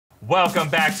Welcome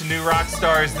back to New Rock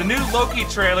Stars. The new Loki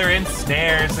trailer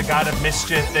ensnares the god of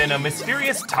mischief in a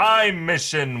mysterious time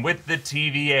mission with the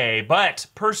TVA. But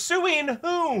pursuing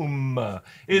whom?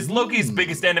 Is Loki's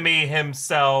biggest enemy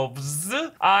himself?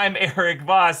 I'm Eric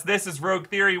Voss. This is Rogue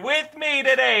Theory. With me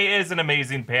today is an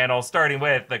amazing panel, starting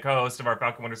with the co-host of our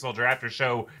Falcon Winter Soldier After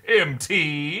Show,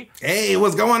 MT. Hey,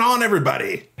 what's going on,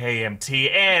 everybody? Hey, MT.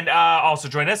 And also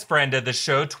join us, friend of the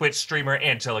show, Twitch streamer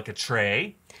Angelica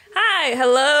Trey. Hi,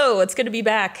 hello. It's good to be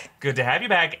back. Good to have you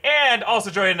back. And also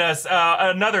joining us,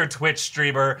 another Twitch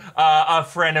streamer, a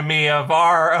frenemy of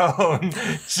our own,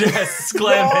 Jess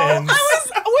Clemens.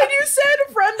 When you said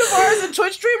a friend of ours, a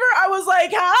Twitch streamer, I was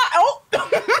like, huh? Oh.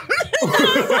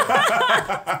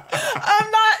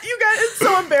 I'm not, you guys, it's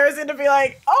so embarrassing to be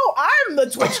like, oh, I'm the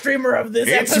Twitch streamer of this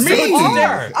It's episode. me.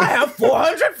 I have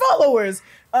 400 followers.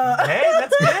 Hey,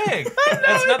 that's big.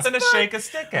 That's nothing to shake a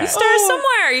stick at. You start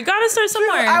somewhere. You gotta start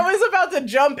somewhere. I was about to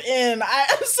jump in. I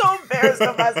am so embarrassed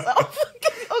of myself.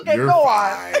 Okay, You're go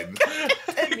fine.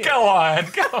 on.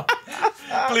 Go on.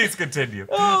 Please continue.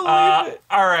 All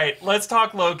right, let's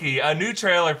talk Loki. A new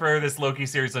trailer for this Loki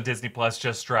series on Disney Plus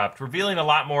just dropped, revealing a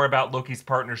lot more about Loki's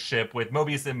partnership with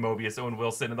Mobius and Mobius, Owen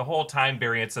Wilson, and the whole Time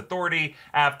Variance Authority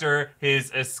after his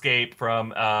escape from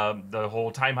the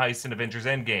whole time heist in Avengers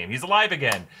Endgame. He's alive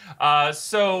again.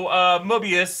 So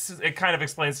Mobius, it kind of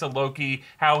explains to Loki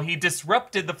how he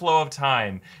disrupted the flow of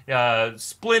time,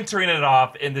 splintering it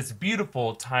off in this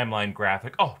beautiful timeline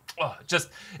graphic. Just,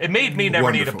 it made me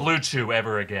never need a Blue Chew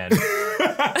ever again.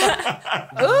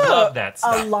 Love that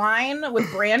stuff. A line with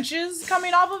branches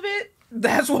coming off of it?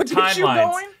 That's what gets you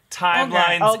going?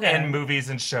 Timelines Okay. and movies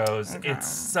and shows. Okay. It's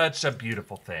such a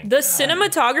beautiful thing. The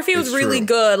cinematography was It's really true.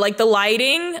 good. Like the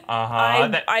lighting,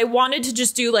 Uh-huh. I wanted to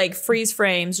just do like freeze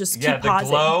frames, just Yeah, keep the pausing.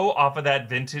 glow off of that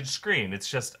vintage screen. It's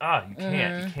just, you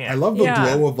can't. I love the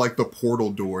Yeah. glow of like the portal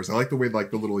doors. I like the way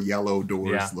like the little yellow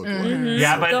doors Yeah. look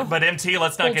Yeah, The but MT,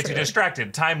 let's not whole get you trailer.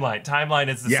 distracted. Timeline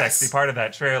is the Yes. sexy part of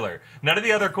that trailer. None of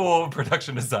the other cool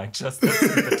production design, just the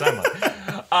stupid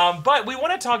timeline. But we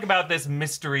want to talk about this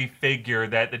mystery figure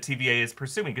that the TVA is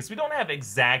pursuing, because we don't have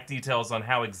exact details on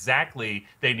how exactly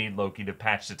they need Loki to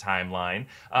patch the timeline.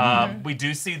 We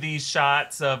do see these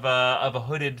shots of a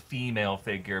hooded female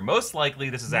figure. Most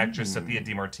likely, this is actress Sophia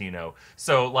DiMartino.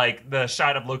 So, like the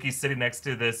shot of Loki sitting next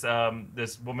to this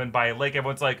this woman by a lake,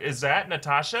 everyone's like, "Is that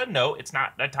Natasha?" No, it's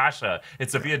not Natasha.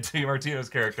 It's Sophia DiMartino's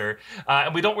character,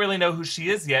 and we don't really know who she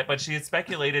is yet. But she is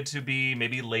speculated to be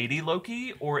maybe Lady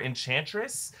Loki or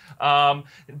Enchantress.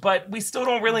 But we still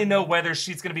don't really know whether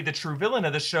she's going to be the true villain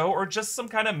of the show or just some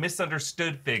kind of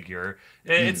misunderstood figure.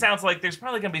 It sounds like there's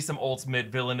probably going to be some ultimate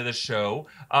villain of the show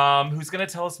who's going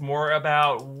to tell us more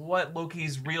about what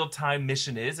Loki's real-time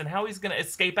mission is and how he's going to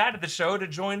escape out of the show to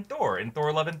join Thor in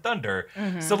Thor: Love and Thunder.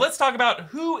 So let's talk about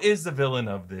who is the villain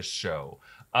of this show.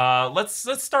 Let's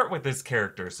start with this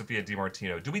character, Sophia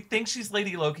DiMartino. Do we think she's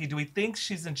Lady Loki? Do we think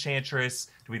she's Enchantress?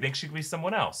 Do we think she could be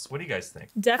someone else? What do you guys think?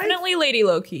 Definitely Lady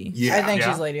Loki. Yeah. I think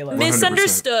Yeah. she's Lady Loki. 100%.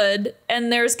 Misunderstood,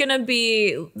 and there's gonna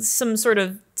be some sort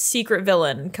of secret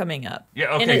villain coming up.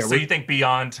 Yeah, And okay, it's- so you think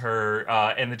beyond her,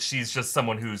 and that she's just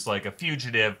someone who's like a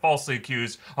fugitive, falsely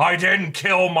accused, I didn't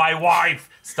kill my wife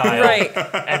style. Right.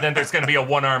 And then there's going to be a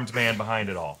one-armed man behind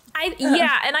it all.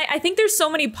 I think there's so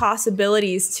many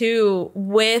possibilities too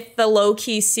with the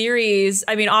Loki series.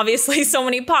 I mean, obviously, so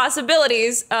many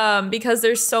possibilities because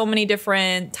there's so many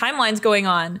different timelines going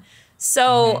on.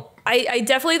 So I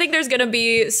definitely think there's going to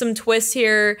be some twists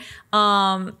here.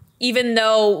 Even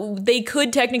though they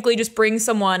could technically just bring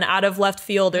someone out of left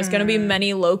field, there's going to be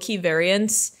many Loki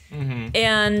variants.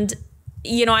 And,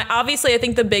 you know, I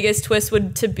think the biggest twist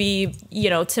would to be, you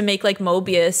know, to make like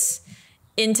Mobius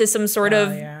into some sort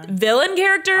of yeah. villain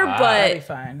character. That'd be But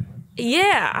fine.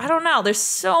 yeah, I don't know. There's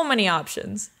so many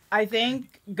options. I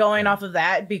think going off of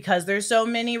that, because there's so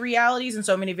many realities and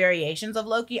so many variations of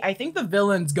Loki, I think the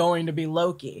villain's going to be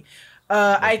Loki.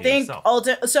 I think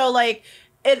himself. so like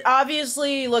it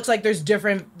obviously looks like there's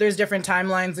different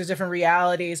timelines, there's different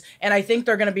realities, and I think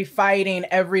they're going to be fighting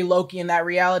every Loki in that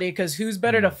reality, because who's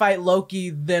better to fight Loki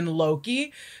than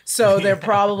Loki? So they're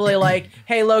probably like,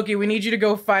 hey Loki, we need you to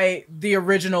go fight the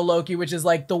original Loki, which is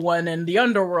like the one in the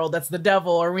underworld, that's the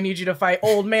devil, or we need you to fight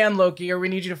old man Loki, or we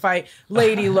need you to fight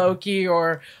Lady Loki,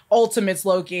 or Ultimates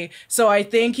Loki. So I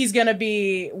think he's going to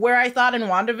be where I thought in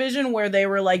WandaVision, where they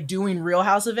were like doing Real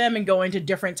House of M and going to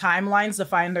different timelines to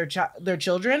find their children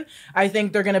children. I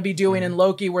think they're going to be doing in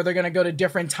Loki where they're going to go to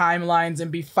different timelines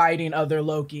and be fighting other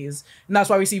Lokis. And that's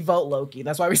why we see Vote Loki.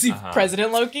 That's why we see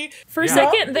President Loki. For a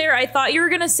second there, I thought you were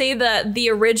going to say that the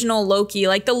original Loki,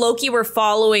 like the Loki we're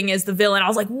following is the villain. I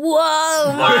was like,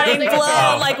 whoa, mind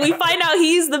blown. Like we find out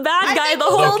he's the bad guy the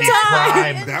whole Loki time.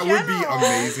 Prime. That would be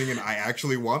amazing, and I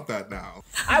actually want that now.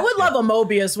 I would love a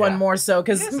Mobius one Yeah. more so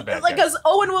He is a bad guy. because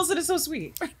Owen Wilson is so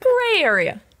sweet. Gray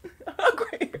area.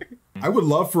 Great. I would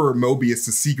love for Mobius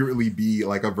to secretly be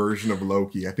like a version of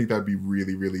Loki. I think that'd be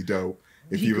really, really dope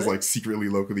if he was like secretly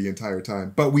Loki the entire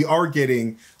time. But we are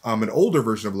getting an older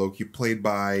version of Loki played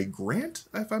by Grant,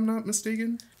 if I'm not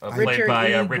mistaken. Played Richard by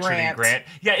E. Richard Grant. E. Grant.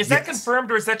 Yeah, is that Yes.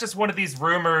 confirmed or is that just one of these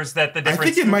rumors that the I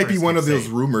different think it might be scoopers one keep of those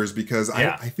saying? rumors because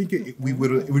Yeah. I think it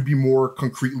would be more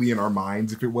concretely in our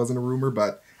minds if it wasn't a rumor,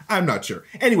 but I'm not sure.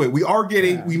 Anyway,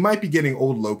 we might be getting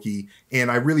old Loki,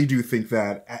 and I really do think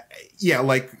that,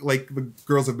 like the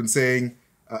girls have been saying,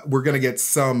 we're gonna get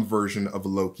some version of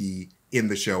Loki in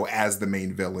the show as the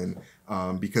main villain,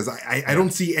 because I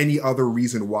don't see any other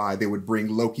reason why they would bring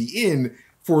Loki in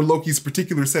for Loki's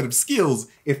particular set of skills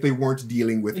if they weren't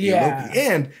dealing with a Loki.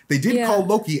 And they did call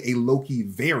Loki a Loki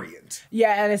variant.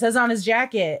 Yeah, and it says on his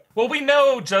jacket. Well, we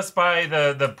know just by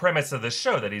the premise of the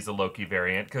show that he's a Loki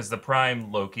variant, because the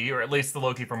Prime Loki, or at least the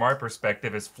Loki from our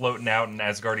perspective, is floating out in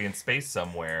Asgardian space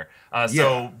somewhere.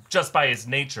 So just by his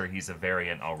nature, he's a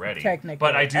variant already. Technically,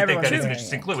 But I do think everyone's that is a an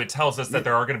interesting variant. clue. It tells us that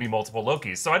there are going to be multiple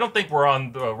Lokis. So I don't think we're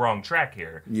on the wrong track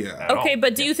here. Yeah. at Okay, all.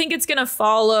 but do you think it's gonna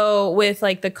follow with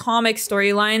like the comic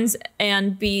storylines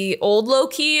and be old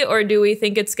Loki, or do we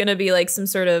think it's gonna be like some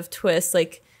sort of twist,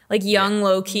 like young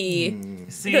Loki?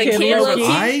 See, Like here's Kid what Loki.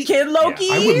 I- Kid Loki.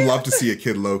 I would love to see a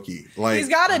kid Loki. Like He's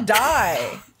gotta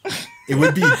die. it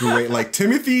would be great. Like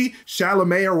Timothy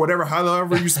Chalamet or whatever,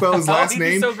 however you spell his last he'd be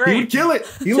name, so great. he would kill it.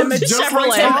 He looks Timothy just Chevrolet.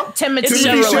 like Tom. Timothy It's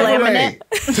Timothy Chevrolet.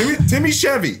 Chevrolet. Timmy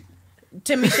Chevy.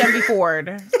 Timmy Chevy Ford.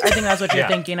 I think that's what you're Yeah.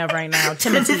 thinking of right now.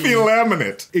 Timothy Timothy.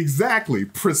 Laminate. Exactly.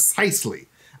 Precisely.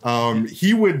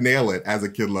 He would nail it as a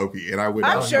kid Loki, and I would.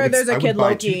 I'm sure there's I a would Kid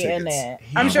buy 2 Loki in tickets. it.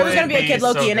 He I'm sure there's gonna be a would Kid be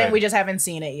Loki so in it. good. We just haven't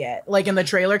seen it yet, like in the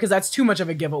trailer, because that's too much of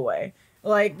a giveaway.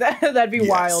 Like that'd be Yes.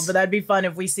 wild, but that'd be fun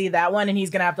if we see that one and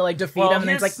he's gonna have to like defeat Well, him, and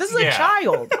it's like, here's- this is a yeah.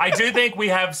 child. I do think we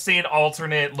have seen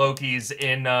alternate Lokis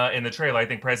in the trailer. I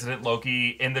think President Loki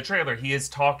in the trailer, he is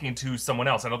talking to someone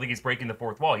else. I don't think he's breaking the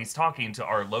fourth wall. He's talking to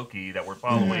our Loki that we're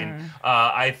following.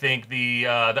 I think the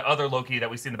other Loki that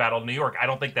we see in the Battle of New York, I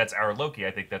don't think that's our Loki. I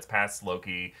think that's past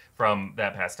Loki from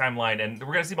that past timeline. And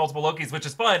we're gonna see multiple Lokis, which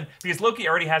is fun because Loki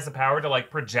already has the power to like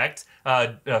project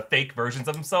fake versions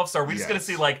of himself. So are we just gonna Yes.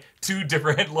 see like 2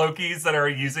 different Lokis that are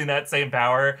using that same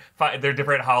power? They're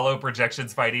different hollow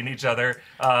projections fighting each other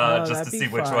just to that'd be see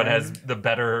which one has fun. the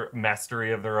better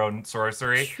mastery of their own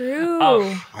sorcery. True.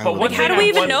 I But would one Like, thing how do I we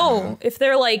even wonder- know if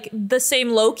they're like the same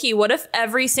Loki? What if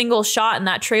every single shot in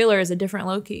that trailer is a different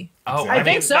Loki? Oh, I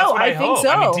think so. That's what I think hope.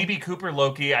 I mean, so. DB Cooper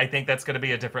Loki, I think that's going to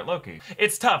be a different Loki.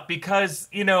 It's tough because,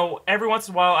 every once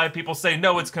in a while I have people say,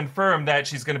 no, it's confirmed that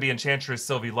she's going to be Enchantress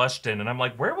Sylvie Lushton. And I'm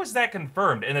like, where was that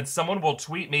confirmed? And then someone will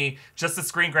tweet me just a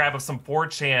screen grab of some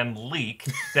 4chan leak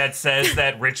that says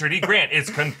that Richard E. Grant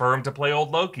is confirmed to play old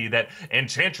Loki, that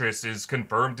Enchantress is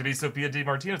confirmed to be Sophia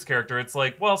DiMartino's character. It's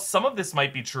like, well, some of this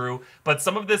might be true, but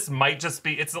some of this might just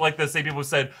be, it's like the same people who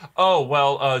said, oh,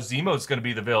 well, Zemo's going to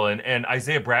be the villain and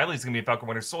Isaiah Bradley's going to be Falcon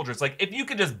Winter Soldier. It's like, if you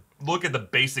could just look at the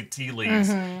basic tea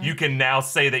leaves, you can now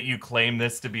say that you claim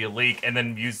this to be a leak and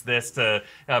then use this to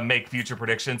make future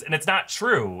predictions. And it's not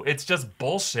true. It's just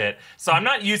bullshit. So I'm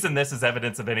not using this as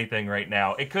evidence of anything right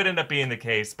now. It could end up being the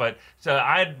case, but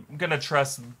I'm going to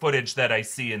trust footage that I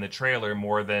see in the trailer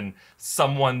more than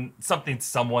something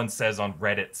someone says on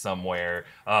Reddit somewhere.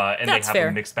 And That's they have fair.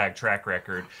 a mixed bag track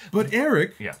record. But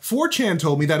Eric, Yeah. 4chan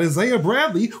told me that Isaiah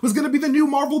Bradley was going to be the new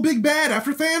Marvel big bad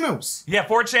after Thanos. Yeah,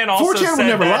 4chan also 4chan would said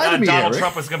never lie that to me, Donald Eric.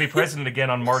 Trump was going to be president again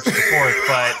on March the 4th,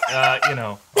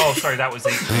 but, oh, sorry, that was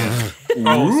 8chan.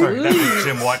 Oh, sorry, that was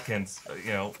Jim Watkins.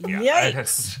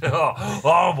 Yikes.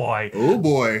 Oh, boy. Oh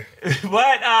boy.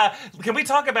 But can we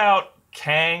talk about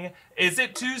Kang? Is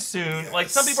it too soon? Like,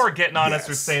 some people are getting on us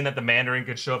for Yes. saying that the Mandarin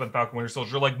could show up in Falcon Winter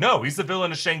Soldier. Like, no, he's the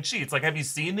villain of Shang-Chi. It's like, have you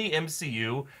seen the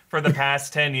MCU for the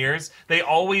past 10 years? They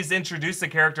always introduce the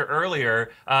character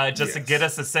earlier just to Yes. get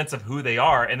us a sense of who they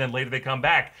are, and then later they come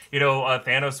back.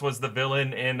 Thanos was the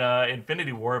villain in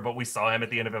Infinity War, but we saw him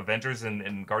at the end of Avengers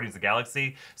and Guardians of the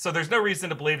Galaxy. So there's no reason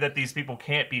to believe that these people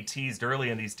can't be teased early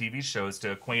in these TV shows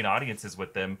to acquaint audiences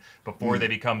with them before they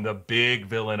become the big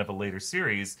villain of a later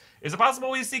series. Is it possible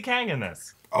we see Kang in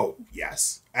this? Oh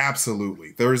yes,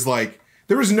 absolutely. There's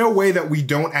there is no way that we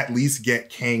don't at least get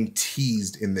Kang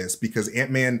teased in this, because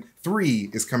Ant-Man 3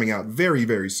 is coming out very,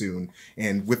 very soon.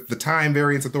 And with the Time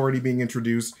Variance Authority being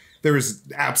introduced, there is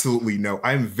absolutely no...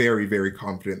 I'm very, very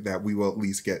confident that we will at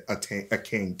least get a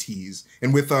Kang tease.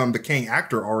 And with the Kang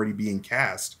actor already being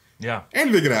cast, Yeah.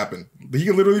 anything could happen. He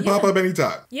can literally pop up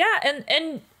anytime. Yeah,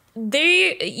 and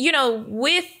they, you know,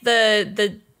 with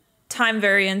the Time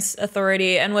Variance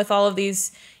Authority and with all of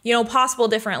these, you know, possible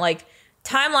different like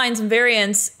timelines and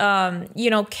variants, you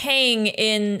know, Kang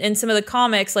in some of the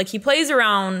comics, like he plays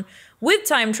around with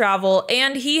time travel,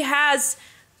 and he has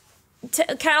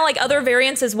kind of like other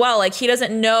variants as well. Like he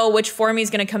doesn't know which form he's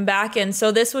going to come back in.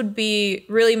 So this would be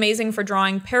really amazing for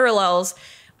drawing parallels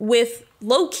with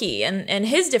Loki and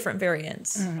his different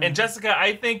variants. And Jessica,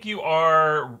 I think you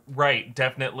are right,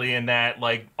 definitely, in that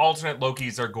like alternate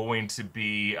Lokis are going to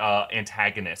be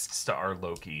antagonists to our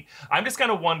Loki. I'm just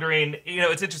kind of wondering, you know,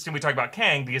 it's interesting we talk about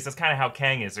Kang because that's kind of how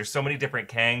Kang is. There's so many different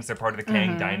Kangs. They're part of the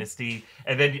Kang dynasty.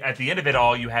 And then at the end of it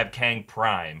all, you have Kang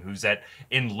Prime, who's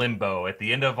in limbo at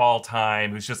the end of all time,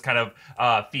 who's just kind of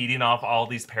feeding off all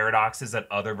these paradoxes that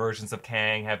other versions of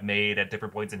Kang have made at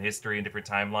different points in history and different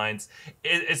timelines.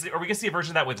 Are we going to see a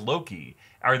version of that with Loki?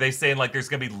 Are they saying like there's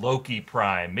gonna be Loki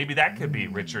Prime? Maybe that could be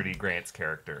Richard E. Grant's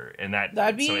character, and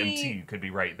That'd be... so MT could be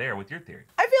right there with your theory.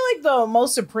 I feel like the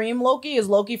most supreme Loki is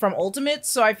Loki from Ultimates,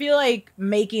 so I feel like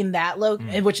making that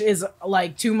Loki, which is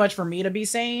like too much for me to be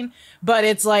saying, but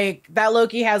it's like that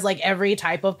Loki has like every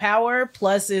type of power,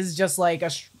 plus is just like I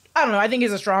don't know, I think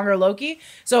he's a stronger Loki.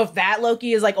 So if that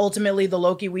Loki is like ultimately the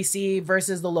Loki we see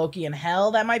versus the Loki in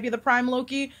Hell, that might be the Prime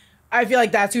Loki. I feel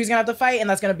like that's who he's gonna have to fight, and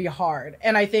that's gonna be hard.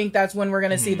 And I think that's when we're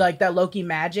gonna see like that Loki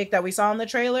magic that we saw in the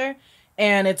trailer.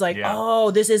 And it's like,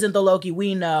 oh, this isn't the Loki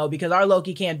we know because our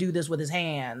Loki can't do this with his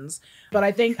hands. But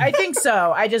I think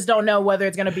so. I just don't know whether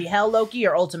it's gonna be Hell Loki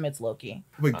or Ultimates Loki.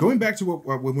 But going back to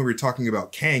when we were talking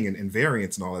about Kang and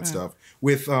variants and all that stuff,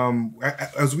 with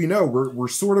as we know, we're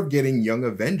sort of getting Young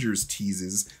Avengers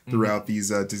teases throughout these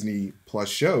Disney Plus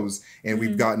shows, and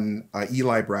we've gotten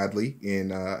Eli Bradley in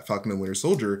Falcon and Winter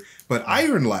Soldier, but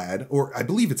Iron Lad, or I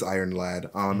believe it's Iron Lad,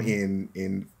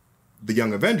 in the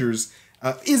Young Avengers.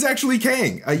 Is actually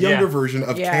Kang, a younger version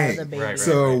of Kang. Right,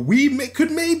 so we could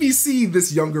maybe see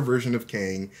this younger version of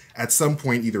Kang at some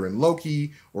point, either in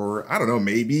Loki or, I don't know,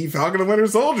 maybe Falcon and Winter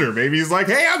Soldier. Maybe he's like,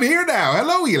 hey, I'm here now.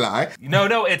 Hello, Eli.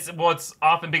 No, it's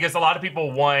often because a lot of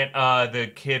people want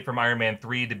the kid from Iron Man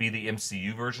 3 to be the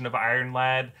MCU version of Iron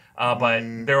Lad, but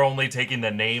they're only taking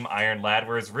the name Iron Lad,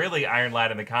 whereas really Iron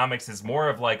Lad in the comics is more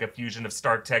of like a fusion of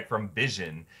Stark Tech from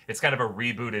Vision. It's kind of a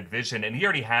rebooted Vision, and he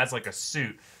already has like a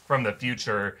suit from the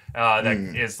future that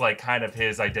is like kind of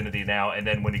his identity now, and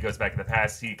then when he goes back in the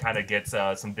past, he kind of gets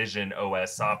some Vision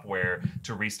OS software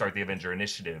to restart the Avenger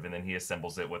Initiative, and then he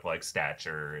assembles it with like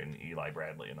Stature and Eli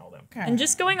Bradley and all them. And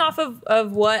just going off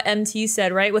of what MT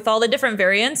said, right, with all the different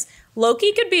variants,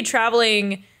 Loki could be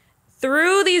traveling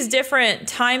through these different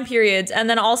time periods and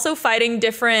then also fighting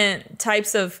different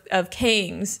types of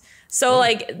Kangs. So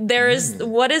like there's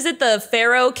what is it, the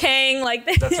Pharaoh Kang, like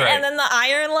That's right. and then the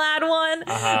Iron Lad one.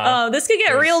 This could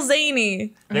get real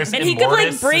zany. And he could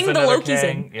like bring the Lokis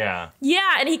in. Yeah,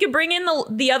 and he could bring in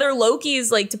the other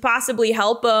Lokis like to possibly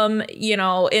help him, you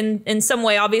know, in some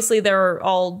way. Obviously they're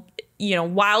all, you know,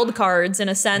 wild cards in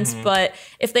a sense, but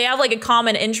if they have like a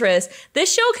common interest,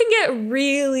 this show can get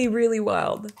really, really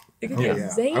wild. It can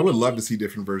get zany. I would love to see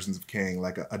different versions of Kang,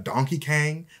 like a Donkey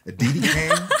Kang, a Diddy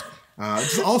Kang.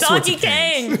 Just all Donkey sorts of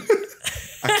Kangs. Kang.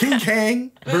 A King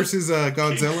Kang versus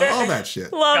Godzilla, all that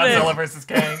shit. Love Godzilla it. versus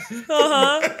Kang.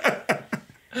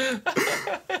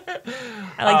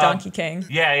 I like Donkey Kang.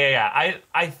 Yeah.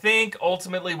 I think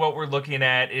ultimately what we're looking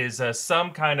at is some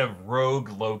kind of rogue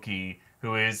Loki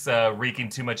who is wreaking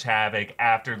too much havoc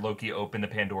after Loki opened the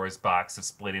Pandora's box of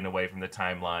splitting away from the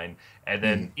timeline. And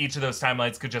then each of those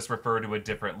timelines could just refer to a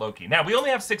different Loki. Now, we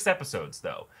only have 6 episodes,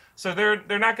 though. So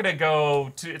they're not going to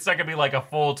go to... It's not going to be like a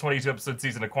full 22-episode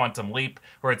season of Quantum Leap,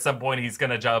 where at some point he's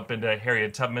going to jump into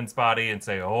Harriet Tubman's body and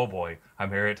say, oh boy, I'm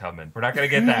Harriet Tubman. We're not going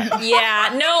to get that.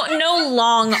 Yeah, no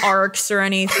long arcs or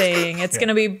anything. It's going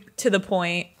to be to the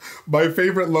point. My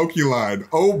favorite Loki line,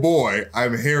 oh boy,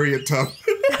 I'm Harriet Tubman.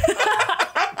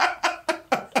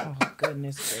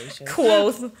 Goodness gracious.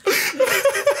 Quote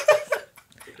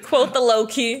the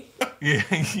Loki.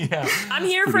 Yeah. I'm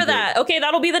here for Pretty that. Okay,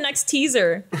 that'll be the next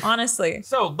teaser, honestly.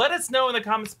 So let us know in the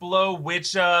comments below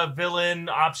which villain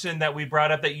option that we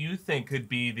brought up that you think could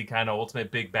be the kind of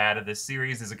ultimate big bad of this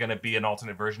series. Is it going to be an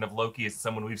alternate version of Loki? Is it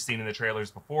someone we've seen in the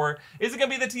trailers before? Is it going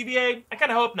to be the TVA? I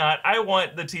kind of hope not. I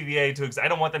want the TVA to. I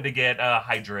don't want them to get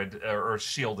Hydra'd or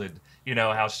shielded. You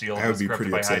know how S.H.I.E.L.D. was corrupted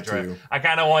by Hydra. Too. I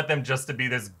kind of want them just to be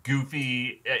this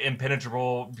goofy,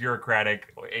 impenetrable,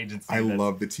 bureaucratic agency. I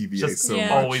love the TVA so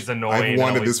much. Always annoying. I've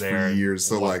wanted this for years,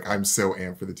 so like I'm so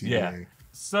amped for the TVA. Yeah.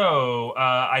 So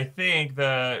I think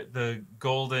the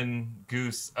golden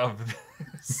goose of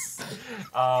this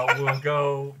will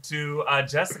go to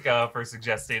Jessica for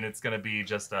suggesting it's going to be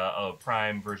just a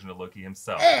prime version of Loki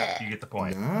himself. You get the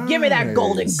point. Nice. Give me that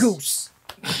golden goose.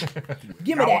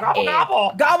 Give me that Gobble, egg.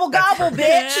 gobble. Gobble, gobble,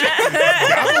 bitch.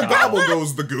 Gobble gobble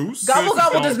goes the goose. Gobble, Goose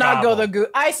gobble don't does not gobble. go the goose.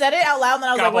 I said it out loud, and then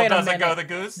I was Gobble like, wait a doesn't minute. go the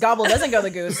goose. Gobble doesn't go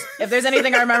the goose. If there's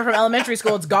anything I remember from elementary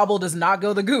school, it's gobble does not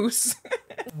go the goose.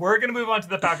 We're going to move on to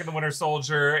the Falcon the Winter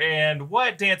Soldier and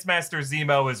what Dance Master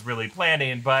Zemo is really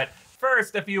planning, but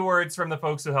first, a few words from the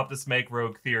folks who helped us make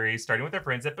Rogue Theory, starting with our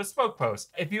friends at Bespoke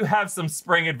Post. If you have some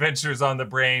spring adventures on the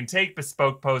brain, take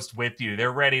Bespoke Post with you.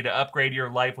 They're ready to upgrade your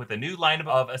life with a new line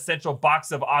of essential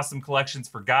box of awesome collections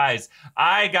for guys.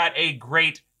 I got a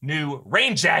great new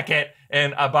rain jacket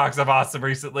and a box of awesome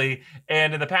recently.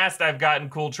 And in the past, I've gotten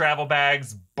cool travel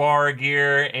bags, bar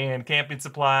gear, and camping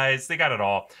supplies. They got it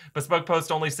all. Bespoke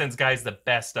Post only sends guys the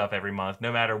best stuff every month.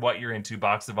 No matter what you're into,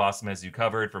 Box of Awesome has you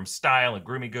covered. From style and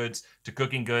grooming goods to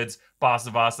cooking goods, Box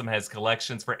of Awesome has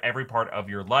collections for every part of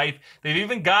your life. They've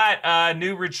even got a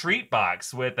new retreat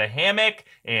box with a hammock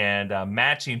and a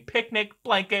matching picnic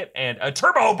blanket and a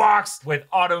turbo box with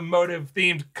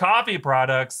automotive-themed coffee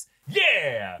products.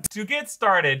 Yeah! To get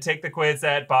started, take the quiz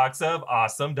at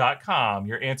boxofawesome.com.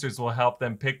 Your answers will help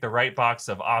them pick the right box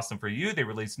of awesome for you. They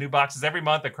release new boxes every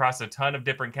month across a ton of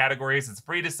different categories. It's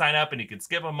free to sign up and you can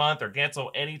skip a month or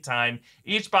cancel anytime.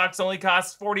 Each box only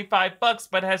costs $45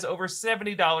 but has over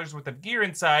 $70 worth of gear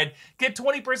inside. Get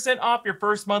 20% off your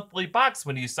first monthly box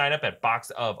when you sign up at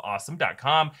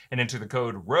boxofawesome.com and enter the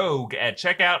code ROGUE at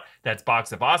checkout. That's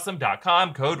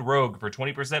boxofawesome.com, code ROGUE for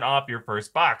 20% off your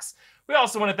first box. We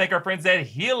also want to thank our friends at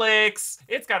Helix.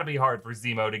 It's got to be hard for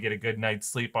Zemo to get a good night's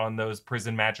sleep on those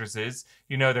prison mattresses.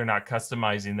 You know they're not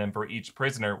customizing them for each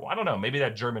prisoner. Well, I don't know. Maybe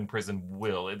that German prison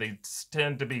will. They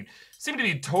seem to be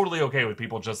totally okay with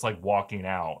people just like walking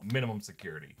out. Minimum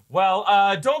security. Well,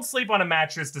 don't sleep on a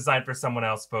mattress designed for someone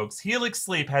else, folks. Helix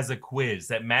Sleep has a quiz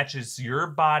that matches your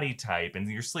body type and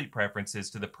your sleep preferences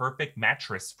to the perfect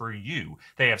mattress for you.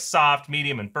 They have soft,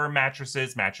 medium, and firm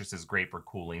mattresses. Mattresses great for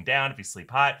cooling down if you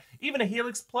sleep hot. Even a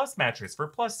Helix Plus mattress for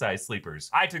plus-size sleepers.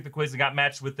 I took the quiz and got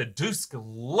matched with the Dusk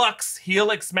Luxe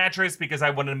Helix mattress because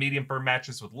I wanted a medium firm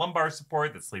mattress with lumbar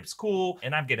support that sleeps cool,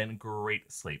 and I'm getting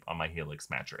great sleep on my Helix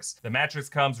mattress. The mattress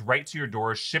comes right to your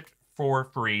door, shipped for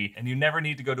free, and you never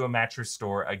need to go to a mattress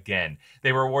store again.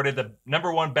 They were awarded the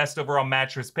 #1 best overall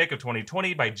mattress pick of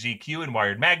 2020 by GQ and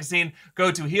Wired Magazine.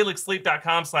 Go to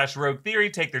helixsleep.com/Rogue Theory,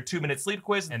 take their 2-minute sleep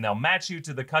quiz, and they'll match you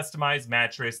to the customized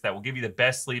mattress that will give you the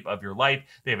best sleep of your life.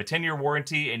 They have a 10-year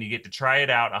warranty, and you get to try it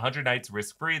out 100 nights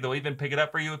risk-free. They'll even pick it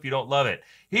up for you if you don't love it.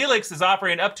 Helix is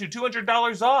offering up to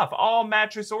 $200 off all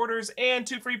mattress orders and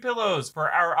 2 free pillows for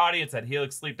our audience at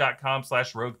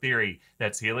helixsleep.com/Rogue Theory.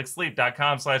 That's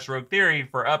helixsleep.com/Rogue Theory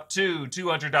for up to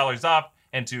 $200 off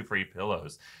and 2 free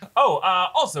pillows. Oh,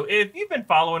 also, if you've been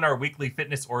following our weekly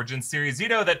Fitness Origins series, you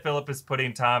know that Philip is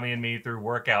putting Tommy and me through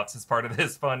workouts as part of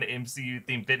this fun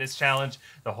MCU-themed fitness challenge.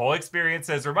 The whole experience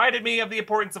has reminded me of the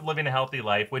importance of living a healthy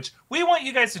life, which we want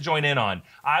you guys to join in on.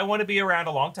 I want to be around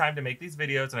a long time to make these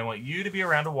videos, and I want you to be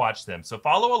around to watch them. So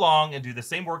follow along and do the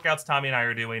same workouts Tommy and I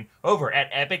are doing over at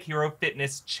Epic Hero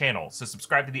Fitness channel. So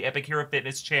subscribe to the Epic Hero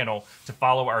Fitness channel to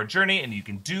follow our journey, and you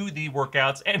can do the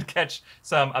workouts and catch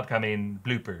some upcoming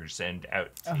bloopers and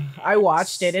outtakes. I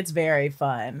watched it. It's very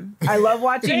fun. I love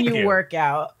watching you work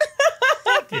out.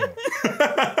 Thank you.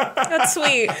 That's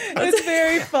sweet. It's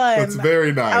very fun. That's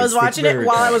very nice. I was watching it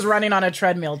while nice. I was running on a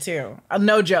treadmill too.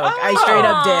 No joke. I straight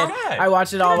up did. good. I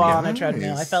watched it all while on a Nice.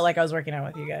 treadmill. I felt like I was working out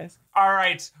with you guys. All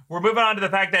right, we're moving on to the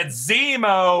fact that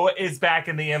Zemo is back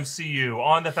in the MCU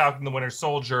on the Falcon the Winter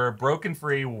Soldier, broken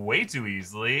free way too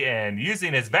easily, and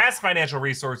using his vast financial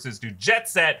resources to jet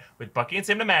set with Bucky and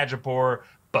Sam to Madripoor,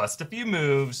 bust a few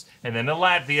moves, and then to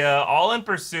Latvia, all in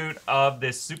pursuit of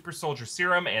this super soldier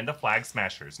serum and the Flag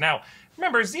Smashers. Now,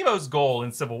 remember, Zemo's goal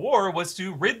in Civil War was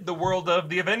to rid the world of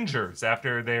the Avengers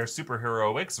after their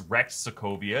superheroics wrecked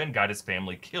Sokovia and got his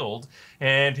family killed.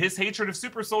 And his hatred of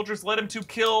super soldiers led him to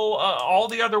kill all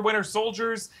the other Winter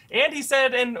Soldiers. And he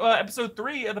said in episode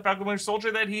 3 of The Falcon Winter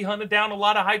Soldier that he hunted down a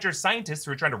lot of Hydra scientists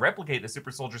who were trying to replicate the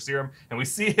super soldier serum. And we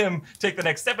see him take the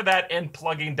next step of that and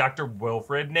plugging Dr.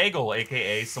 Wilfred Nagel,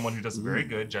 aka someone who does a very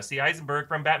good Jesse Eisenberg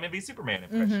from Batman v Superman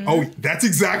impression. Oh, that's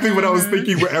exactly what I was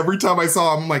thinking. Where every time I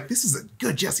saw him, I'm like, this is a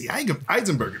good Jesse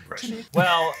Eisenberg impression.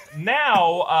 Well,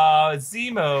 now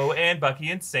Zemo and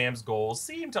Bucky and Sam's goals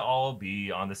seem to all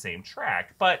be on the same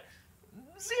track, but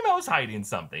Zemo's hiding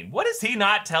something. What is he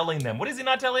not telling them? What is he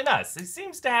not telling us? He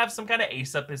seems to have some kind of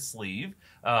ace up his sleeve.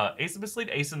 Ace up his sleeve?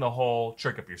 Ace in the hole,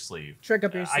 trick up your sleeve. Trick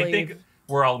up your sleeve. I think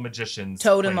we're all magicians.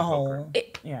 Toad in playing the poker. hole.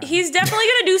 Yeah. He's definitely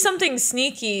going to do something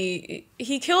sneaky.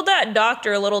 He killed that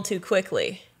doctor a little too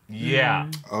quickly. Yeah.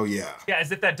 Oh, yeah. Yeah,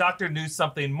 as if that doctor knew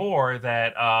something more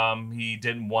that he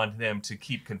didn't want them to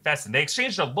keep confessing. They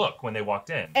exchanged a look when they walked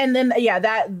in. And then they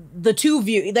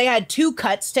had two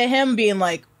cuts to him being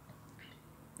like,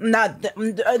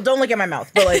 don't look at my mouth,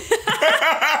 but like,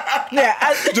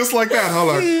 yeah, Just like that, huh?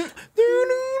 like,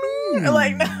 don't look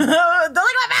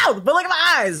at my mouth, but look at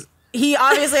my eyes. He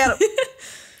obviously had.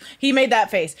 He made that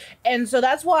face. And so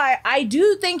that's why I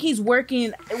do think he's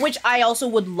working, which I also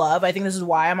would love. I think this is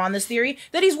why I'm on this theory,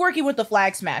 that he's working with the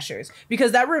Flag Smashers.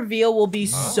 Because that reveal will be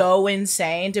so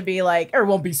insane to be like, or it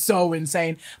won't be so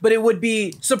insane, but it would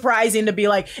be surprising to be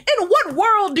like, in what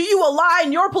world do you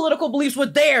align your political beliefs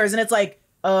with theirs? And it's like,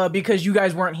 because you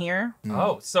guys weren't here.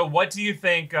 Oh, so what do you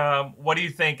think? What do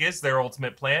you think is their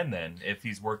ultimate plan then? If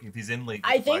he's in league,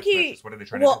 with I the think Flag he. Smashers, what are they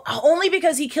trying Well, to do? only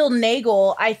because he killed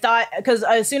Nagel, I thought. Because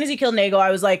as soon as he killed Nagel,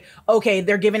 I was like, okay,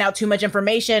 they're giving out too much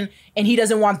information, and he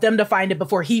doesn't want them to find it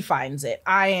before he finds it.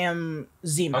 I am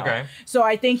Zemo. Okay. So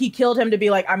I think he killed him to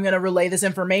be like, I'm gonna relay this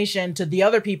information to the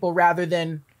other people rather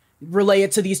than relay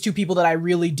it to these two people that I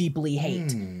really deeply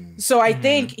hate. So I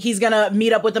think he's gonna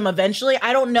meet up with them eventually.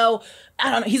 I don't know.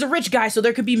 He's a rich guy, so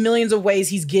there could be millions of ways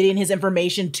he's getting his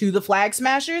information to the Flag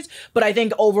Smashers. But I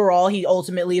think overall, he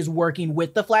ultimately is working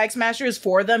with the Flag Smashers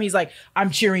for them. He's like,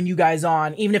 I'm cheering you guys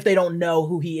on, even if they don't know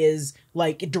who he is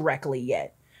like directly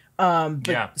yet.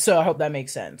 Yeah. So I hope that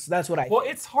makes sense. That's what I Well,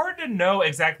 it's hard to know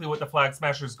exactly what the Flag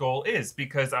Smashers' goal is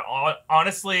because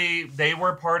honestly, they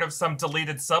were part of some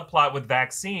deleted subplot with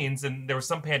vaccines, and there was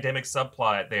some pandemic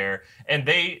subplot there. And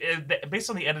they,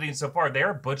 based on the editing so far, they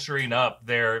are butchering up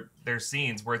their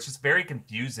scenes where it's just very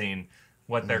confusing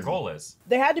what their goal is.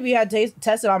 They had to be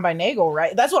tested on by Nagel,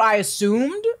 right? That's what I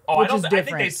assumed, which is I different.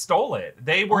 think they stole it.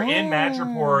 They were in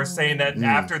Madripoor saying that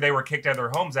after they were kicked out of their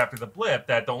homes after the blip,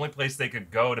 that the only place they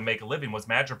could go to make a living was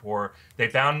Madripoor. They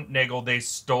found Nagel. They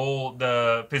stole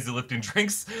the fizzy lifting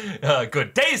drinks.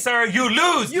 Good day, sir. You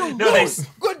lose. You lose.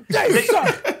 Good day,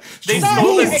 sir. They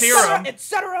stole the serum.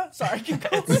 Etc. Sorry. Keep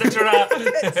going. Etc.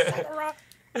 Etc.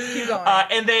 Keep going.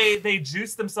 And they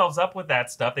juiced themselves up with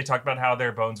that stuff. They talked about how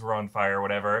their bones were on fire or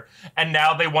whatever. And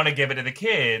now they want to give it to the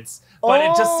kids. But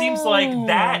it just seems like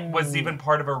that was even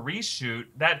part of a reshoot.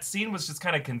 That scene was just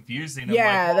kind of confusing. I'm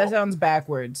Yeah, like, that sounds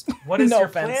backwards. What is No your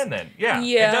offense. plan then? Yeah,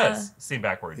 Yeah. it does seem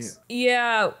backwards.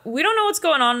 Yeah, we don't know what's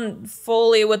going on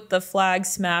fully with the Flag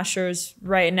Smashers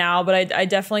right now, but I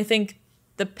definitely think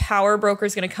the Power Broker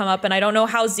is going to come up, and I don't know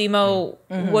how Zemo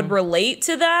would relate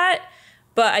to that.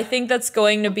 But I think that's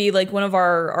going to be like one of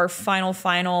our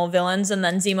final villains, and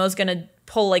then Zemo's gonna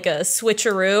pull like a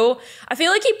switcheroo. I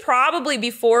feel like he probably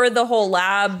before the whole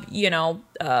lab,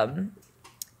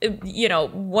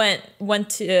 went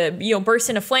to burst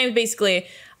into flames basically.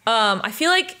 I feel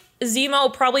like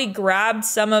Zemo probably grabbed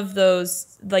some of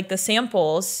those like the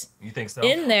samples You think so?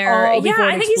 in there. Oh, Yeah, before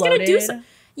it I think he's gonna do exploded? some.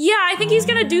 Yeah, I think he's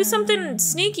gonna do something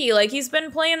sneaky. Like he's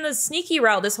been playing the sneaky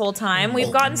route this whole time.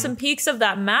 We've gotten some peeks of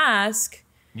that mask.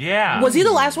 Yeah. Was he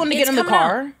the last one to It's get in the coming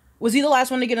car? Was he the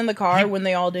last one to get in the car when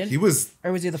they all did? He was.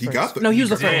 Or was he the he first? got the- No, he was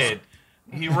the He first. did.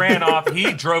 He ran off.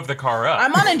 He drove the car up.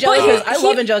 I'm on Angelica's. I he-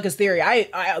 love Angelica's theory. I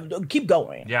keep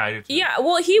going. Yeah, I do too. Yeah,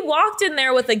 well, he walked in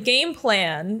there with a game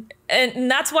plan, and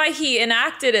that's why he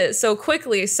enacted it so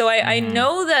quickly. So I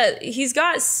know that he's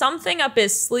got something up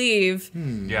his sleeve,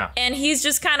 Yeah. and he's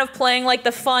just kind of playing like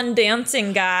the fun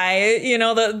dancing guy,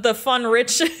 the fun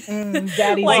rich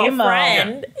Daddy like Zemo.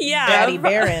 friend. Yeah. Daddy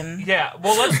Baron. Yeah,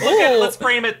 well, let's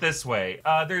frame it this way.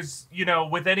 There's,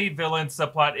 with any villain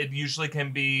subplot, it usually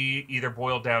can be either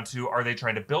boiled down to, are they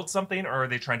trying to build something or are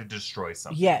they trying to destroy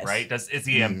something? Yes. Right? Is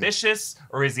he ambitious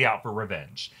or is he out for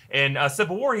revenge? In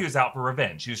Civil War, he was out for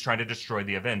revenge. He was trying to destroy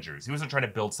the Avengers. He wasn't trying to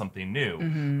build something new.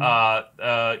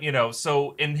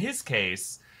 So in his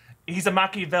case, he's a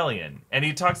Machiavellian, and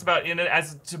he talks about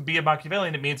as to be a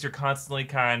Machiavellian, it means you're constantly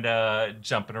kind of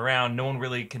jumping around. No one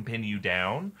really can pin you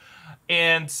down.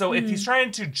 And so if he's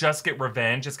trying to just get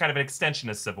revenge, it's kind of an extension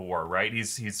of Civil War, right?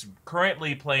 He's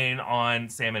currently playing on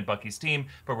Sam and Bucky's team,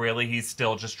 but really he's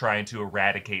still just trying to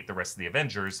eradicate the rest of the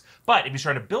Avengers. But if he's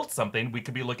trying to build something, we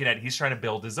could be looking at he's trying to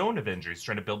build his own Avengers. He's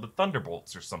trying to build the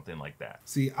Thunderbolts or something like that.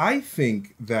 See, I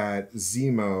think that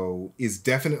Zemo is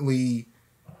definitely...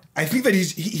 I think that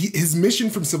his mission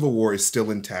from Civil War is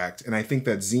still intact, and I think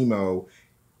that Zemo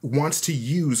wants to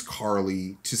use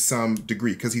Carly to some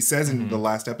degree, because he says in the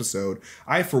last episode,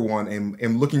 I, for one,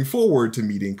 am looking forward to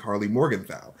meeting Carly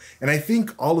Morgenthau. And I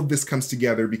think all of this comes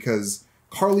together because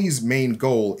Carly's main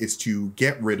goal is to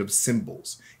get rid of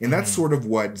symbols. And that's sort of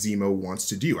what Zemo wants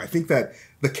to do. I think that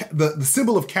the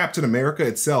symbol of Captain America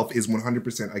itself is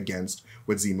 100% against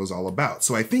what Zemo's all about.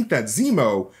 So I think that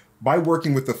Zemo, by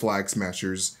working with the Flag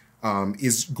Smashers,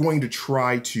 is going to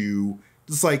try to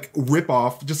just like rip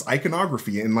off just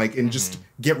iconography and just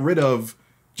get rid of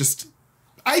just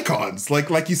icons.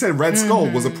 Like you said, Red Skull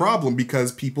was a problem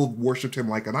because people worshipped him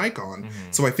like an icon.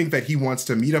 So I think that he wants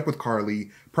to meet up with Carly,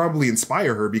 probably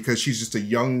inspire her because she's just a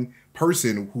young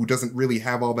person who doesn't really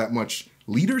have all that much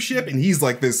leadership, and he's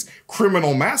like this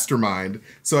criminal mastermind.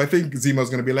 So I think Zemo's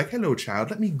gonna be like, hello child,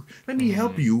 let me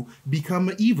help you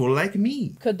become evil like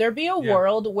me. Could there be a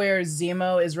world where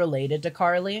Zemo is related to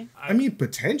Carly? I mean,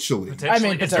 potentially.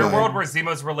 Is there a world where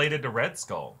Zemo's related to Red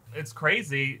Skull? It's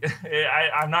crazy.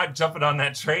 I'm not jumping on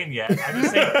that train yet. I'm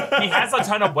just saying he has a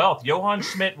ton of wealth. Johann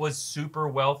Schmidt was super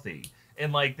wealthy,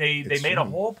 and like they made a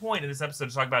whole point in this episode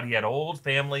to talk about he had old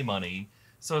family money.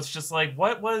 So it's just like,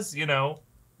 what was,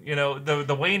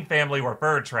 the Wayne family were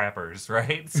fur trappers,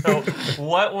 right? So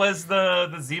what was the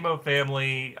Zemo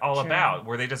family all about?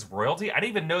 Were they just royalty? I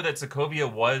didn't even know that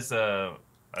Sokovia was a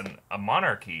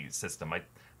monarchy system. I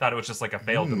thought it was just like a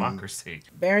failed democracy.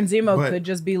 Baron Zemo could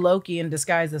just be Loki in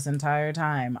disguise this entire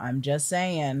time. I'm just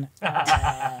saying.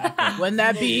 Wouldn't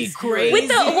that be crazy?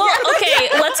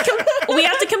 We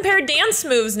have to compare dance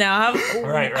moves now.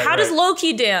 How does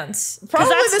Loki dance?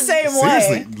 Probably the same way.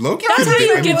 Seriously, Loki. That's how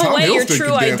you give away your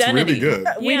true identity. Really good.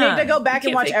 We need to go back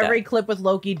and watch every clip with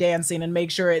Loki dancing and make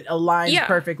sure it aligns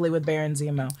perfectly with Baron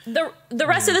Zemo. The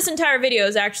rest of this entire video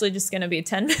is actually just going to be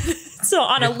 10 minutes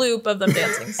on a loop of them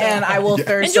dancing. So. And I will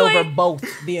thirst over both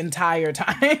the entire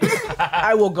time.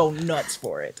 I will go nuts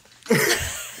for it.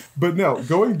 But no,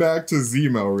 going back to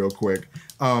Zemo real quick,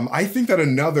 I think that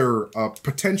another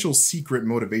potential secret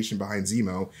motivation behind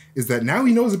Zemo is that now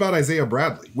he knows about Isaiah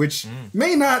Bradley, which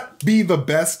may not be the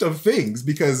best of things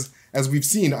because, as we've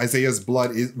seen, Isaiah's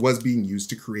blood was being used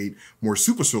to create more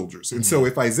super soldiers. And so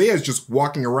if Isaiah's just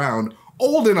walking around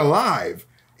old and alive,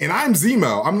 and I'm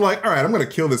Zemo, I'm like, all right, I'm going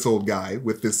to kill this old guy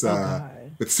with this...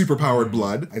 with superpowered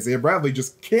blood. Isaiah Bradley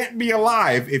just can't be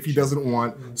alive if he doesn't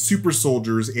want super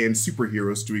soldiers and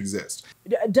superheroes to exist.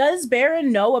 Does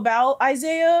Baron know about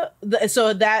Isaiah?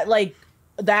 So that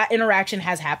that interaction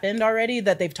has happened already,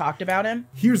 that they've talked about him?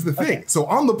 Here's the thing. So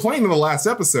on the plane in the last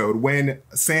episode, when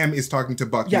Sam is talking to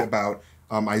Bucky about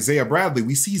Isaiah Bradley,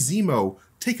 we see Zemo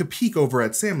take a peek over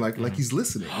at Sam like he's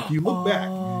listening. If you look back,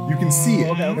 you can see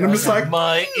it. And I'm just like,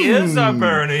 my ears are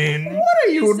burning. What are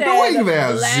you doing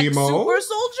there, Zemo? Super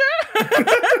soldier?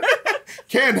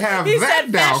 Can't have he that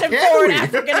said now, fashion-forward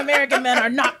African-American men are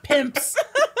not pimps.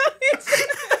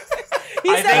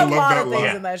 He said a lot of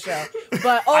things in that show.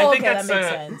 But, that makes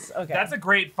sense. Okay. That's a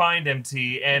great find,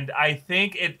 MT. And I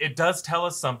think it does tell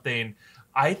us something.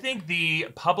 I think the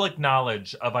public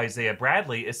knowledge of Isaiah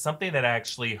Bradley is something that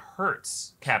actually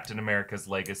hurts Captain America's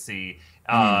legacy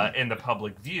in the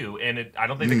public view. And I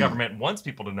don't think the government wants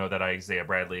people to know that Isaiah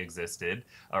Bradley existed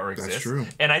or exists. That's true.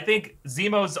 And I think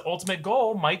Zemo's ultimate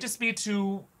goal might just be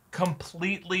to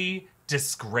completely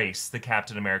disgrace the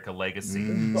Captain America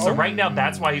legacy. So right now,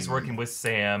 that's why he's working with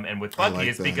Sam and with Bucky,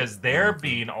 is because they're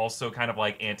being also kind of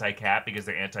like anti-Cap because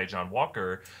they're anti-John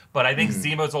Walker. But I think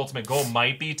Zemo's ultimate goal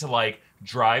might be to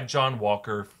drive John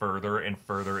Walker further and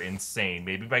further insane,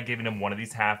 maybe by giving him one of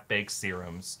these half-baked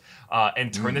serums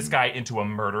and turn this guy into a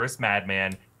murderous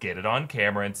madman, get it on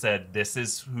camera and said, this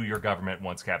is who your government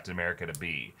wants Captain America to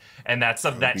be. And that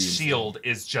SHIELD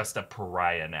is just a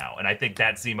pariah now. And I think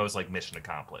that's Zemo's mission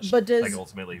accomplished. But does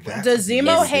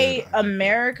Zemo hate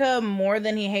America more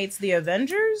than he hates the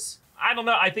Avengers? I don't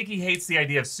know. I think he hates the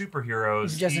idea of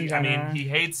superheroes. He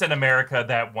hates an America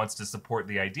that wants to support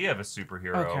the idea of a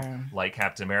superhero like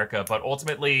Captain America. But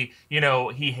ultimately,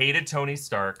 he hated Tony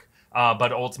Stark.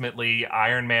 But ultimately,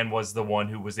 Iron Man was the one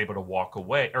who was able to walk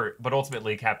away, but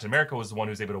ultimately Captain America was the one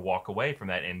who was able to walk away from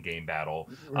that endgame battle.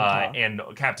 And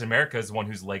Captain America is the one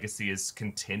whose legacy is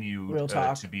continued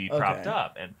to be propped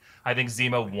up. And I think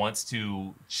Zemo wants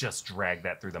to just drag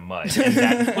that through the mud. And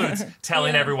that includes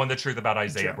telling everyone the truth about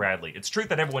Isaiah Bradley. It's truth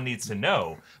that everyone needs to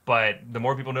know, but the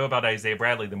more people know about Isaiah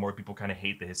Bradley, the more people kind of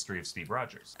hate the history of Steve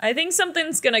Rogers. I think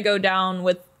something's going to go down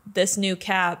with this new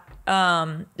Cap.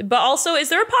 But also, is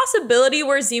there a possibility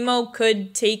where Zemo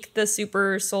could take the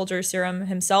super soldier serum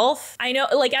himself? I know,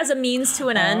 like, as a means to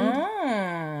an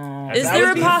end. Is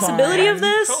there a possibility of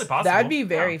this? Totally possible. That'd be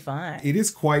very fun. It is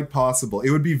quite possible. It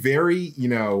would be very,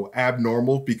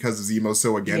 abnormal because Zemo's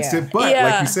so against it. But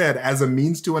like you said, as a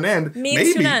means to an end,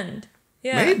 means to an end.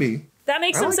 Yeah. Maybe. That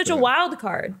makes him such a wild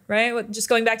card, right? Just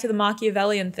going back to the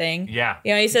Machiavellian thing. Yeah.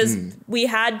 He says we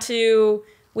had to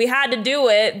do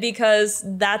it because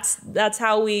that's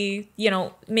how we,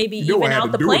 maybe even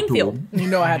out the playing field. You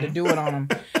know I had to do it on him.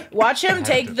 Watch him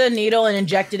take the needle and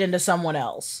inject it into someone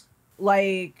else.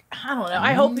 Like, I don't know.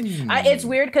 I hope it's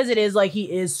weird because it is like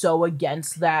he is so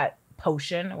against that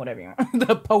potion, whatever you want.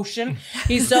 The potion.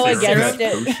 He's so against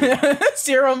it.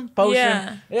 Serum, potion.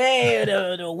 Yeah. Hey,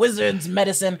 the wizard's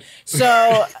medicine.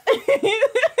 So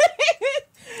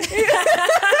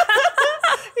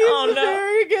Oh no.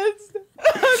 very against it.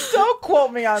 Don't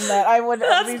quote me on that. I would.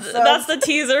 That's the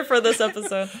teaser for this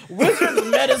episode. Wizard's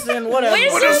medicine, whatever.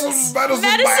 Wizard's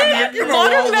medicine.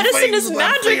 Modern medicine is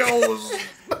magic.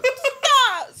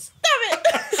 Stop it.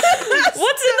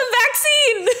 What's in the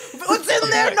vaccine? What's in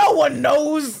there? No one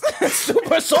knows.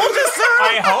 Super soldier serum.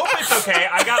 I hope it's okay.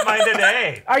 I got mine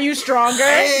today. Are you stronger?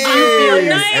 Hey, Do you feel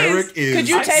nice. Eric is. Could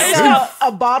you I take feel-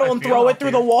 a bottle and I throw feel it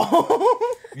through the wall?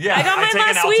 Yeah, I got mine take an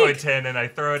last Altoid week. tin and I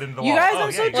throw it into the You wall. guys, Oh,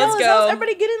 I'm so yeah, jealous. go.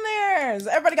 Everybody get in theirs.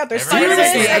 Everybody got their Everybody sinus.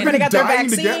 get in. Everybody got their dying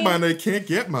to vaccine. get mine. I can't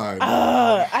get mine.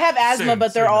 I have asthma, Soon,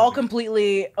 but they're soon, all maybe.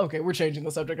 completely okay. We're changing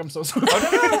the subject. I'm so sorry.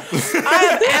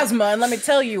 I have asthma, and let me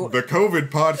tell you, the COVID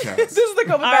podcast. this is the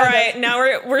COVID. All right, now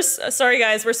we're sorry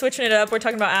guys, we're switching it up. We're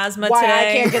talking about asthma Why today.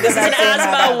 I can't get the This is an vaccine.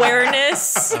 asthma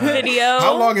awareness video.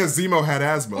 How long has Zemo had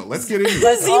asthma? Let's get into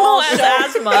Let's it. Zemo all has show-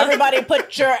 asthma. Everybody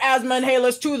put your asthma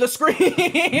inhalers to the screen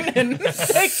and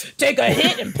take a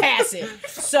hit and pass it.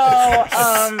 So,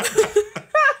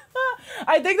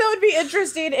 I think that would be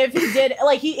interesting if he did,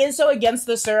 like, he is so against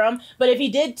the serum, but if he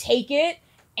did take it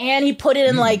and he put it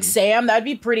in, like, Sam, that'd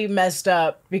be pretty messed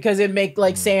up because it'd make,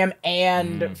 like, Sam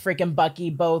and freaking Bucky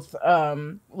both,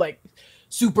 like,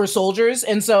 super soldiers.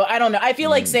 And so I don't know. I feel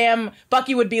like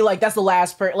Bucky would be like, that's the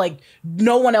last like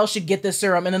no one else should get this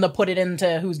serum, and then they'll put it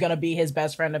into who's gonna be his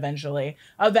best friend eventually.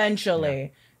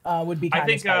 Would be kind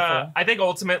of spiteful. I think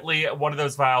ultimately one of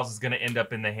those vials is going to end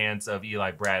up in the hands of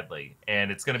Eli Bradley, and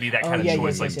it's going to be that kind of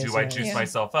choice. Do I juice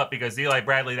myself up? Because Eli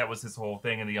Bradley, that was his whole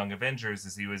thing in the Young Avengers,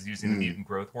 is he was using the mutant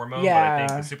growth hormone. But I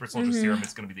think the super soldier serum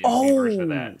is going to be the MC version of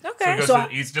that. Okay. So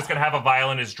he's just going to have a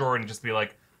vial in his drawer and just be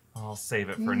like, I'll save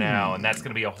it for now, and that's going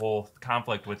to be a whole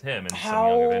conflict with him and some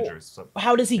Young Avengers. So,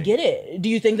 how does he get it? Do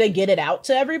you think they get it out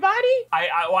to everybody?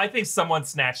 I think someone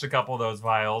snatched a couple of those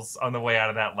vials on the way out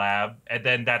of that lab, and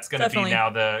then that's going to be now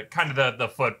the kind of the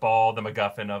football, the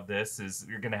MacGuffin of this is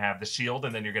you're going to have the shield,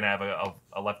 and then you're going to have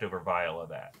a leftover vial of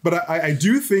that. But I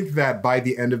do think that by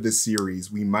the end of this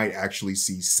series, we might actually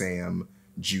see Sam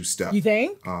juiced up. You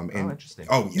think? Interesting.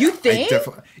 Oh, yeah. You think?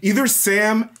 Either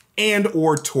Sam and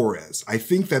or Torres. I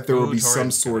think that there will be Torres some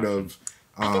is sort gonna of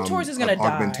I think Torres is gonna die.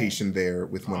 augmentation there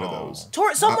with one of those.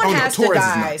 Someone no, has to Torres is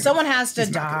not die. gonna Someone die. has to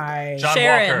He's not gonna die. John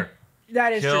Sharon. Walker.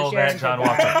 That is Kill true. Sharon that John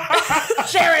Walker.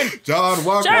 Sharon. John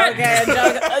Walker. Sharon. Okay,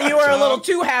 Doug, you were a little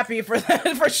too happy for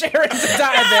for Sharon to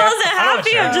die I there. wasn't happy.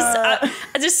 Sharon.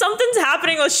 I'm just something's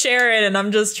happening with Sharon, and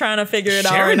I'm just trying to figure it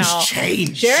out right Sharon's now.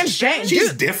 changed. Sharon's changed. She's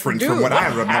Dude, different dude, from what I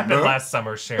Happened remember. last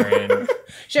summer, Sharon.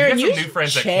 Sharon, you you got some new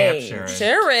friends at changed. camp,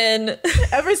 Sharon. Sharon.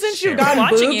 Ever since you Sharon. got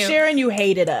Watching boobed, you. Sharon, you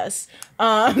hated us. So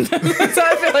I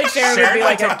feel like Sharon would Sharon be went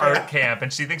like, to art camp,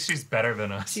 and she thinks she's better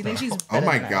than us. she thinks she's. Oh better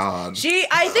my than us. god.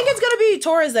 I think it's gonna be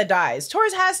Torres that dies.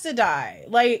 Torres has to die.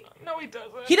 Like No, he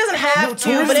doesn't. he doesn't have to,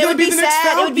 Torres but is it gonna would be be the next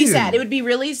sad. It would be Falcon. sad. It would be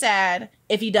really sad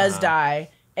if he does die.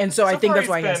 And so I think that's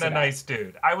why he has been to a die. nice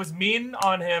dude. I was mean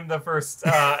on him the first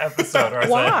episode, or I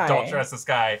Why? said, "Don't trust this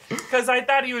guy," because I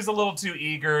thought he was a little too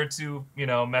eager to,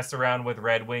 mess around with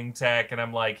Red Wing tech, and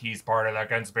I'm like, he's part of that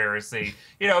conspiracy.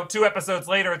 2 episodes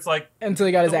later, it's like Until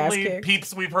he got his the ass only kicked.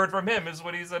 peeps we've heard from him is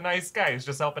when he's a nice guy. He's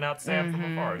just helping out Sam from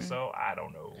afar. So I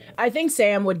don't know. I think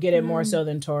Sam would get it more so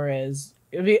than Torres.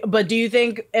 But do you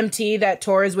think, MT, that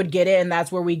Torres would get it and that's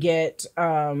where we get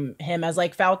him as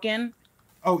like Falcon?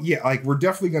 Oh yeah, like we're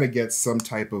definitely gonna get some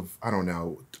type of, I don't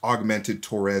know, augmented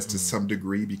Torres to some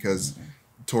degree, because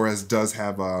Torres does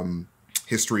have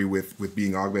history with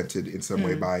being augmented in some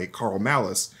way by Carl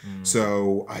Malice.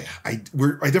 So I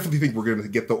definitely think we're gonna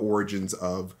get the origins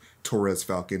of Torres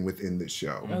Falcon within this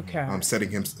show. Okay. Setting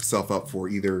himself up for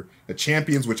either a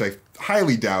Champions, which I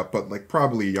highly doubt, but like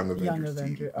probably a Young Avengers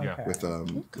team Okay. with the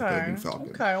new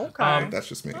Falcon. Okay. That's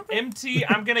just me. MT,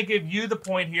 I'm gonna give you the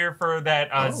point here for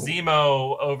that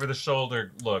Zemo over the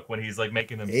shoulder look when he's like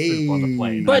making him soup on the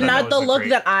plane. But I thought not the was a look great-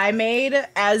 that I made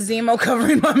as Zemo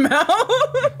covering my mouth.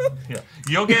 Yeah.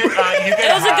 You'll get you get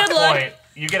It was a half good look. point.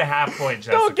 You get a half point,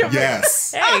 Jessica. Don't give me-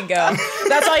 Yes. There you go.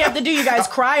 That's all you have to do. You guys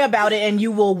cry about it and you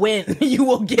will win. You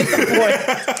will get the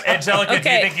point. Angelica, do you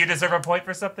Okay. think you deserve a point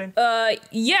for something?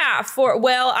 Yeah,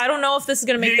 well, I don't know if this is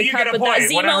gonna make the You cut, get a but that point,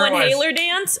 Zemo whatever it was. inhaler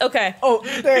dance. Okay. Oh,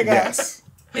 there you go. Yes.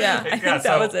 Yeah, I think Yeah,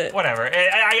 that was it. Whatever.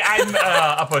 I'm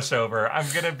a pushover. I'm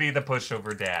gonna be the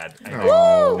pushover dad. I think.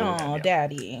 Oh,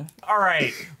 daddy. All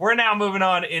right, we're now moving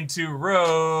on into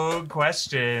rogue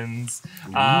questions.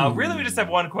 Really, we just have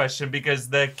one question because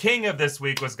the king of this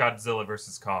week was Godzilla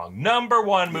vs. Kong,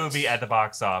 #1 movie at the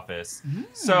box office.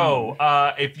 So,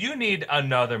 if you need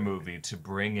another movie to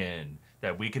bring in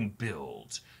that we can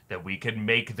build, that we can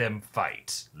make them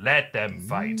fight, let them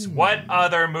fight, what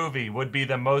other movie would be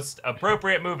the most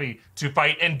appropriate movie to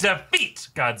fight and defeat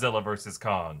Godzilla vs.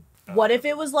 Kong? What if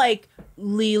it was like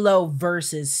Lilo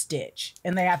versus Stitch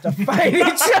and they have to fight each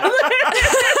other?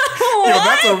 Yo,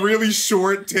 that's a really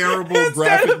short, terrible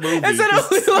graphic movie. Instead of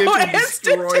Stitch Lilo and and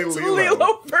Stitch, destroy it's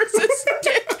Lilo versus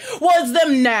Stitch. Well, it's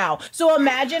them now. So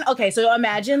imagine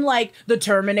like the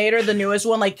Terminator, the newest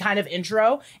one, like kind of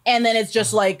intro, and then it's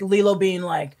just like Lilo being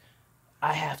like,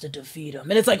 I have to defeat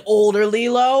him. And it's like older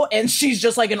Lilo, and she's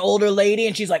just like an older lady,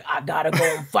 and she's like, I gotta go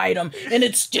and fight him. And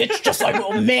it's Stitch just like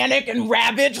manic and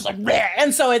rabid, just like, bleh.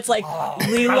 And so it's like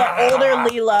older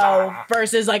Lilo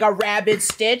versus like a rabid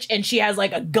Stitch, and she has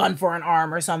like a gun for an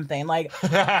arm or something. Like,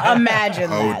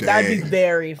 imagine Oh, that. That'd be dang.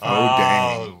 very fun. Oh,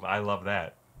 dang. I love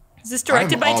that. Is this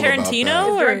directed I'm by all about Tarantino? that. It's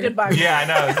Or? directed by Yeah, I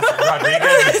know. Is this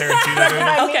Rodriguez and Tarantino doing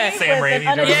it? Okay. Sam with Raimi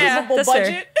an doing it? Yeah, unachievable that's fair.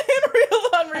 budget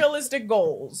and unrealistic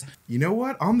goals. You know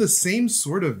what? On the same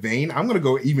sort of vein, I'm going to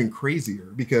go even crazier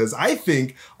because I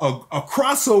think a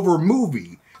crossover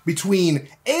movie between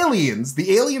Aliens,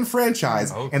 the Alien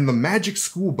franchise, and the Magic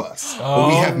School Bus, where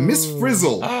we have Miss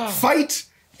Frizzle fight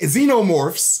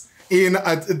xenomorphs in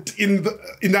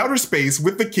outer space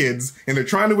with the kids, and they're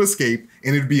trying to escape,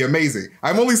 and it'd be amazing.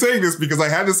 I'm only saying this because I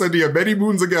had this idea many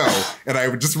moons ago, and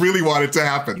I just really want it to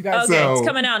happen. You guys- Okay, So, it's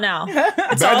coming out now.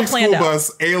 It's all Magic planned School out.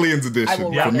 Bus Aliens I edition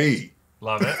will for love it. me.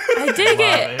 Love it. I dig Love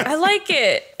it. I like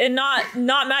it. And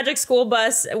not Magic School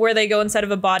Bus where they go inside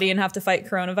of a body and have to fight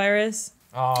coronavirus.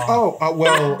 Oh,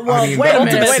 well, I mean, Wait a that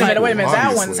minute, would wait a be minute, wait a minute. sequel,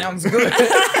 That one obviously. sounds good.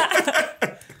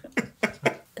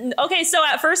 Okay, so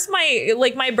at first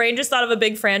my brain just thought of a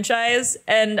big franchise,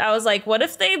 and I was like, what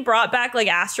if they brought back like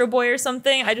Astro Boy or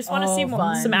something? I just want to Oh, see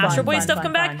fun, some fun, Astro Boy fun, stuff fun,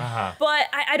 come back. fun. But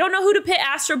I don't know who to pit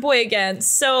Astro Boy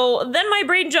against. So then my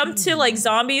brain jumped to like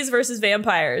zombies versus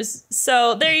vampires.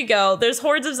 So there you go. There's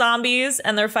hordes of zombies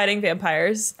and they're fighting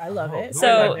vampires. I love it. Who So,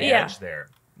 had the yeah. edge there?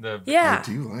 Yeah. I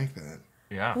do like that.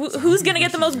 Yeah. Who's gonna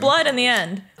get the most blood in the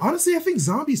end? Honestly, I think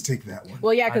zombies take that one.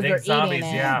 Well, yeah, I because think they're zombies, eating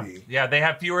it. yeah. Maybe. Yeah, they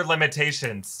have fewer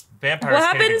limitations. Vampires What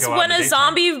can't even happens go out when in the a daytime.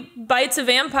 zombie bites a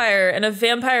vampire and a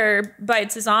vampire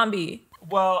bites a zombie?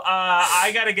 Well,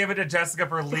 I gotta give it to Jessica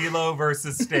for Lilo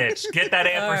versus Stitch. Get that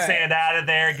ampersand out of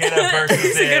there. Get a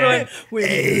versus a good in. one.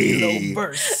 Hey,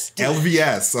 burst.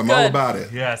 LVS, I'm all Good. about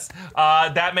it. Yes.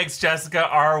 That makes Jessica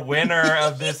our winner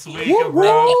of this week of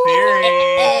Rogue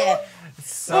Theory.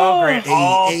 So great.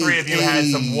 All three of you had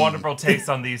some wonderful takes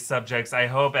on these subjects. I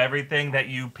hope everything that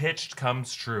you pitched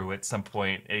comes true at some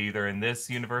point, either in this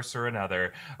universe or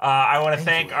another. I want to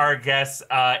thank our guests,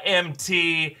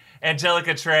 MT,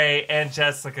 Angelica Trey, and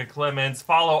Jessica Clemens.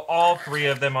 Follow all three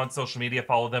of them on social media.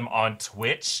 Follow them on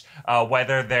Twitch,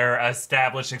 whether they're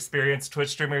established, experienced Twitch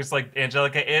streamers like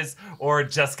Angelica is, or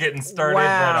just getting started.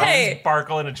 Wow. But a Hey.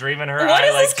 sparkle and a dream in her What eye.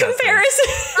 is like this Jessica's. comparison?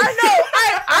 I know.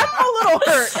 I'm a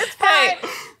little hurt. It's Hey, fine.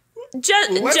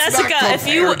 Let's Jessica, not if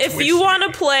you compare want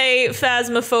to play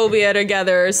Phasmophobia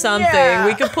together or something, Yeah.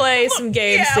 we could play some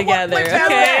games Yeah, together. what-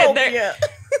 Okay, Phasmophobia.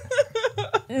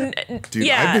 There- Dude,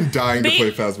 Yeah. I've been dying to Be-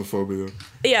 play Phasmophobia.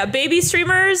 Yeah, baby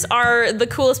streamers are the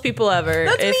coolest people ever.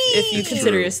 That's if me. you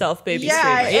consider True. yourself baby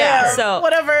Yeah, streamer. yeah. So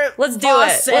whatever. let's do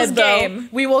boss it. said, Let's though, game.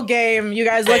 We will game. You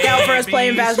guys look out for us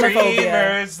playing Baby Phasmophobia.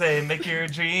 streamers, they make your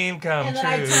dream come And true.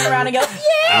 then I turn around and go,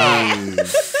 yeah.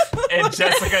 And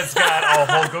Jessica's got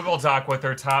a whole Google Doc with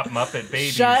her top Muppet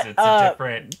babies. Shut it's up. a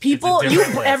different People, it's a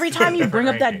different list. every time you bring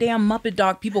up that Ranking. damn Muppet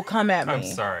dog, people come at me. I'm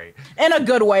sorry. In a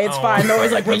good way. It's Oh, fine. I'm They're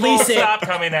always sorry. like, release People it. Stop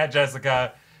coming at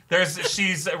Jessica.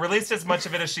 She's released as much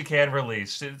of it as she can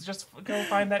release. Just go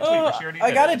find that tweet. But she already I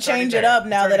did gotta It's already change it there. up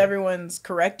now It's that already- everyone's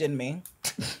corrected me.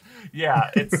 Yeah,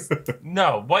 it's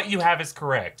no. What you have is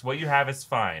correct. What you have is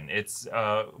fine. It's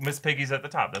Miss Piggy's at the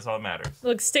top. That's all that matters.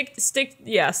 Look, stick to it.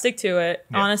 Yeah.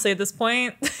 Honestly, at this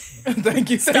point, Thank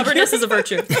you. stubbornness is a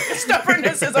virtue.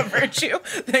 Stubbornness is a virtue.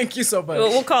 Thank you so much.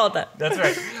 We'll call it that. That's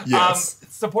right. Yes.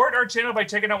 Support our channel by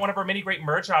checking out one of our many great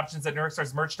merch options at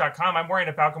NerdStarsMerch.com. I'm wearing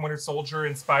a Falcon Winter Soldier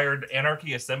inspired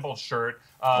Anarchy Assemble shirt.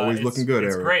 Always it's- looking good,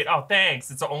 It's Eric. great. Oh, thanks.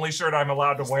 It's the only shirt I'm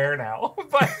allowed to wear now.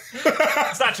 But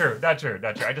it's not true. Not true.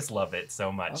 I just love it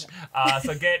so much.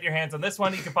 So get your hands on this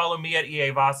one. You can follow me at EA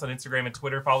Voss on Instagram and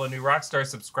Twitter. Follow New Rockstars.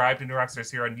 Subscribe to New Rockstars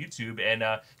here on YouTube. And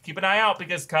keep an eye out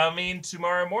because coming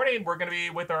tomorrow morning, we're going to be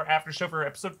with our after show for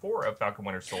episode 4 of Falcon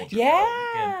Winter Soldier.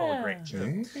 Yeah. Again, full of great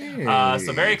shit. Hey, So very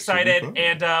should be excited, fun.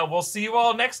 and we'll see you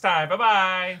all next time.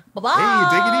 Bye-bye. Bye-bye.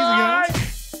 Hey, take it easy, guys.